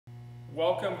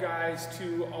Welcome guys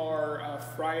to our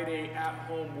Friday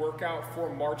at-home workout for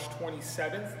March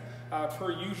 27th.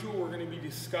 Per usual, we're going to be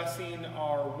discussing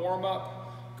our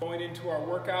warm-up, going into our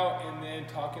workout, and then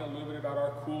talking a little bit about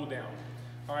our cool down.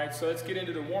 All right, so let's get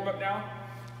into the warm-up now.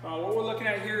 What we're looking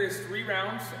at here is 3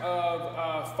 rounds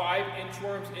of 5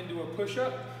 inchworms into a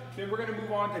push-up. Then we're going to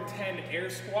move on to 10 air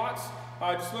squats.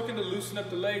 Just looking to loosen up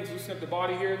the legs, loosen up the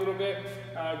body here a little bit.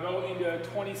 Go into a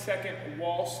 20-second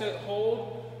wall sit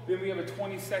hold. Then we have a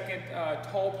 20-second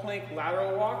tall plank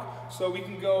lateral walk. So we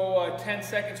can go 10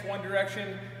 seconds one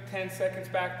direction, 10 seconds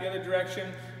back the other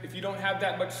direction. If you don't have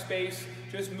that much space,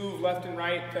 just move left and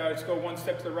right. Just go 1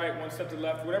 step to the right, 1 step to the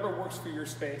left, whatever works for your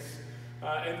space.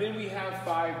 And then we have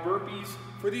 5 burpees.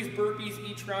 For these burpees,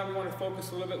 each round we want to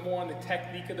focus a little bit more on the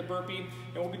technique of the burpee,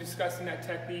 and we'll be discussing that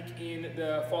technique in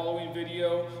the following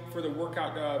video for the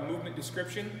workout movement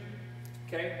description.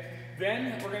 Okay.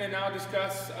 Then we're going to now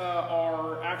discuss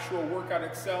our actual workout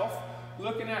itself.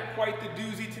 Looking at quite the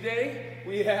doozy today.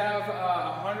 We have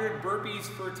 100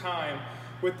 burpees per time,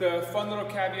 with the fun little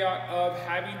caveat of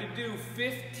having to do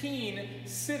 15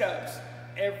 sit-ups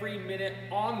every minute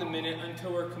on the minute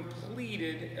until we've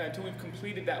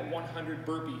completed that 100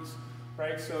 burpees.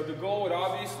 Right, so the goal would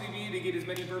obviously be to get as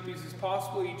many burpees as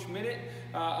possible each minute,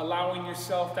 allowing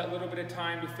yourself that little bit of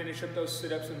time to finish up those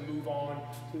sit-ups and move on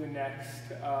to the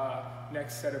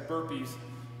next set of burpees,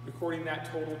 recording that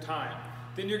total time.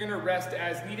 Then you're going to rest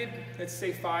as needed, let's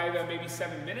say 5, maybe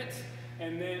 7 minutes,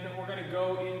 and then we're going to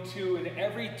go into an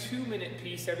every 2-minute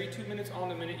piece, every 2 minutes on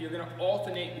the minute. You're going to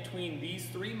alternate between these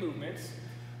 3 movements.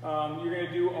 You're going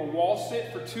to do a wall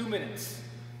sit for 2 minutes,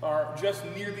 or just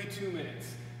nearly 2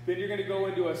 minutes. Then you're going to go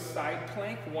into a side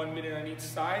plank, 1 minute on each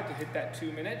side to hit that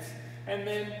 2 minutes. And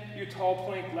then your tall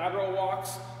plank lateral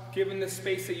walks, given the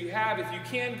space that you have. If you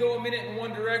can go a minute in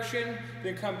one direction,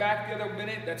 then come back the other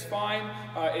minute, that's fine.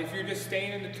 If you're just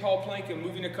staying in the tall plank and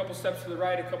moving a couple steps to the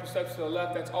right, a couple steps to the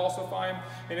left, that's also fine.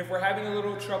 And if we're having a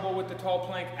little trouble with the tall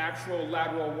plank actual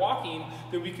lateral walking,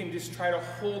 then we can just try to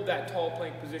hold that tall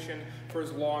plank position for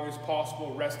as long as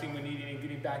possible, resting when needed and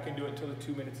getting back into it until the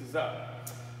 2 minutes is up.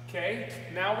 Okay,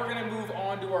 now we're going to move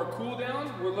on to our cool down.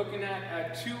 We're looking at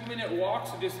a 2-minute walk,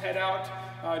 so just head out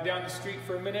down the street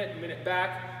for a minute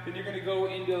back. Then you're going to go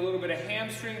into a little bit of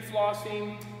hamstring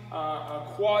flossing, a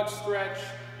quad stretch,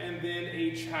 and then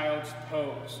a child's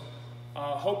pose.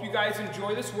 Hope you guys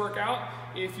enjoy this workout.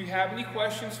 If you have any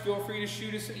questions, feel free to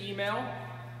shoot us an email.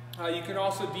 You can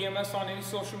also DM us on any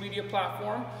social media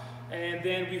platform. And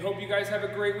then we hope you guys have a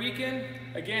great weekend.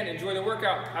 Again, enjoy the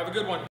workout. Have a good one.